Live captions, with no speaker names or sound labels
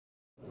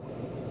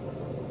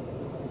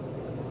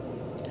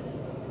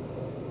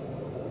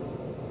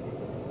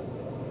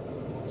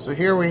So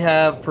here we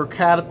have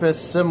Procatopus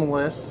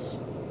similis.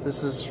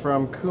 This is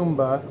from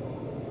Kumba.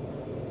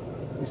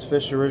 These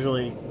fish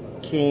originally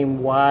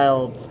came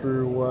wild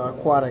through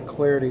Aquatic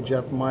Clarity,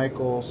 Jeff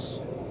Michaels.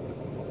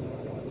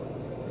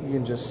 You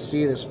can just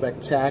see the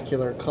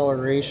spectacular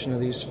coloration of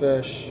these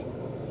fish.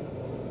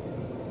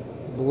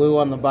 Blue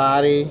on the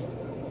body,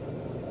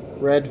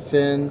 red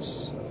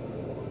fins.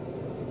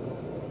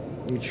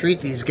 You treat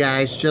these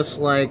guys just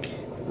like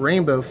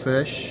rainbow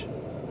fish.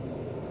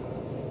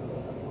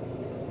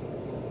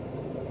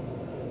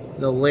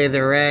 They'll lay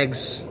their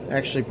eggs,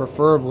 actually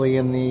preferably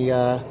in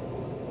the,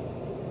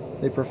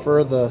 they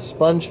prefer the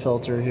sponge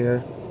filter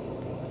here.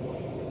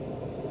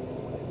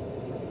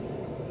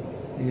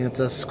 And it's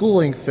a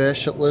schooling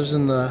fish. It lives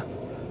in the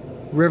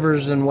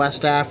rivers in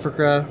West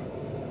Africa,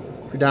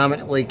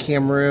 predominantly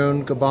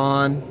Cameroon,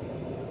 Gabon,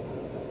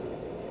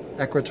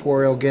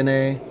 Equatorial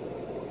Guinea.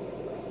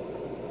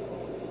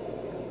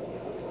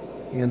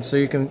 And so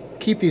you can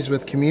keep these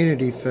with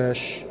community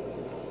fish.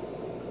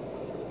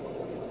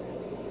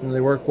 And they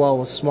work well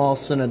with small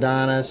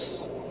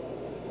Synodontis,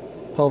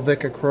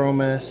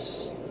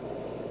 Pelvicochromis,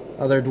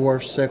 other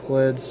dwarf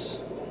cichlids.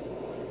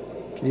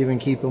 You can even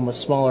keep them with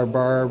smaller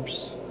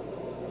barbs.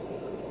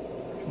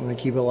 You want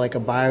to keep it like a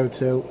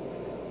biotope.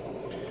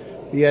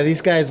 But yeah,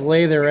 these guys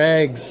lay their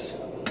eggs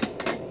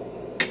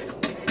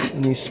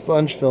in these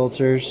sponge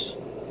filters.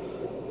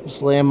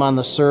 Just lay them on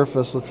the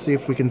surface. Let's see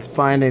if we can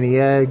find any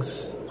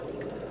eggs.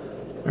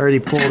 I already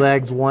pulled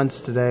eggs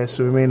once today,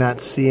 so we may not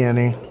see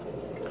any.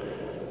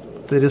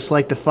 They just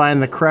like to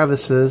find the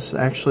crevices.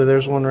 Actually,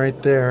 there's one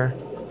right there.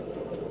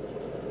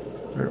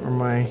 Right where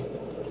my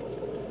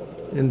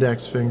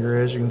index finger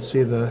is. You can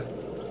see the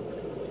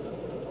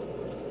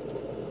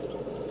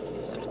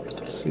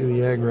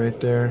egg right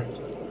there.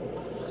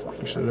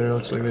 Actually, there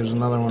looks like there's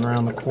another one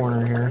around the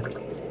corner here.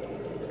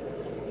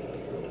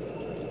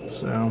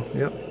 So,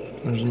 yep,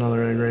 there's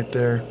another egg right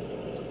there.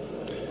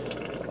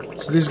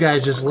 So these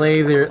guys just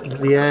lay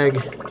the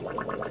egg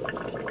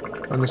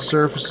on the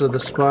surface of the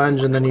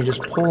sponge, and then you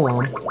just pull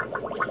them.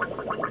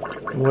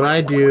 And what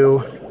I do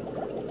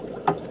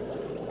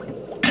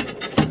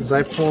is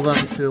I pull them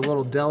to a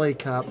little deli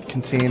cup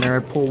container. I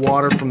pull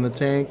water from the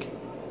tank.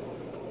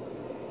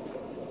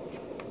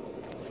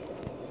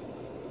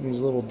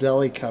 These little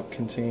deli cup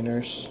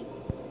containers.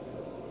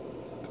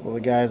 A couple of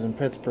the guys in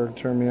Pittsburgh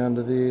turned me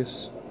onto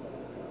these.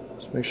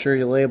 Just make sure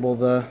you label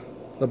the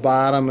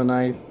bottom, and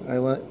I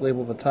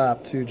label the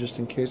top too, just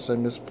in case I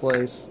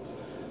misplace.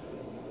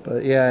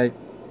 But yeah, you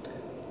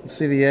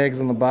see the eggs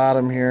on the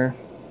bottom here.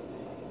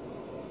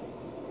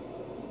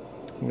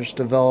 I'm just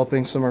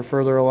developing. Some are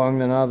further along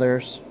than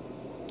others.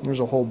 There's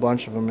a whole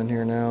bunch of them in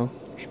here now.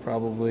 There's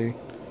probably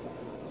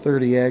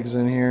 30 eggs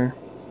in here.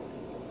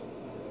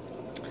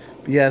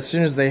 But yeah, as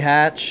soon as they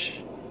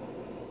hatch,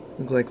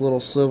 look like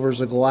little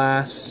slivers of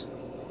glass.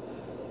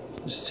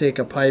 Just take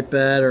a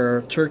pipette or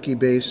a turkey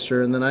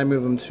baster, and then I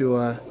move them to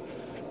a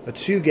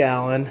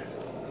 2-gallon.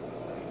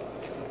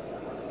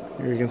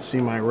 Here you can see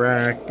my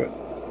rack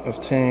of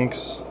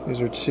tanks.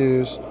 These are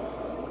 2s.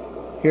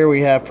 Here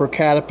we have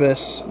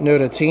Procatopus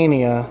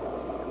nototaenia.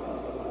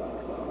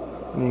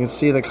 And you can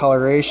see the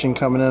coloration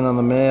coming in on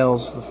the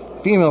males. The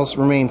females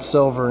remain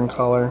silver in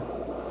color.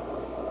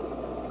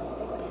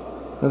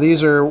 Now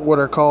these are what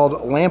are called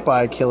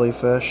lampeye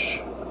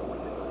killifish,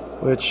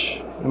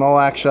 which in all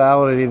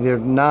actuality they're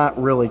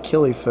not really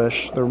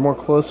killifish. They're more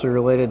closely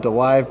related to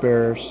live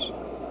bearers.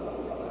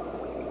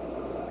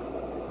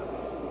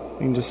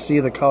 You can just see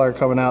the color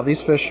coming out.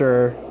 These fish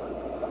are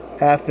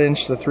 1/2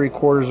 inch to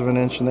 3/4 of an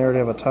inch, and they already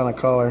have a ton of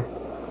color.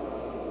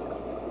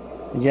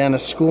 Again, a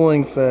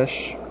schooling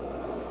fish,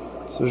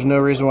 so there's no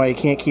reason why you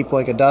can't keep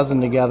like a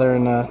dozen together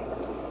in a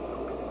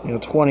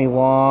 20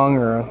 long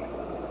or a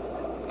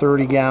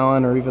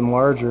 30-gallon or even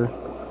larger.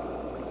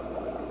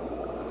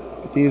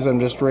 But these I'm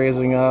just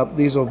raising up.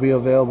 These will be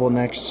available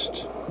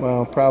next,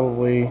 well,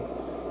 probably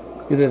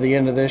either the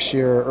end of this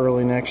year or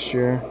early next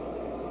year.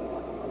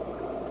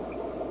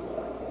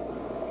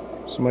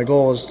 So my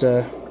goal is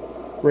to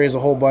raise a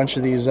whole bunch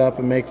of these up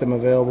and make them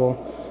available.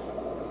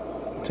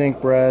 Tank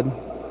bred.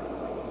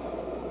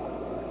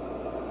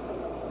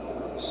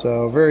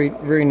 So very,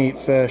 very neat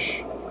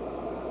fish.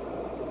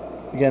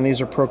 Again, these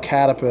are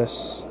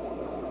Procatopus.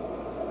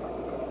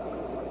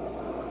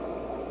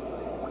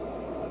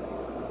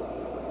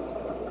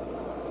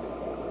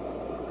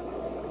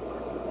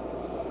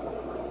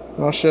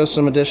 I'll show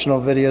some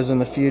additional videos in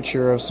the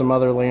future of some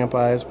other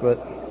lampeyes, but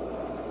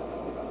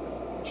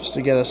just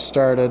to get us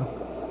started,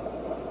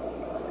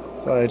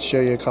 thought I'd show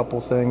you a couple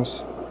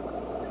things.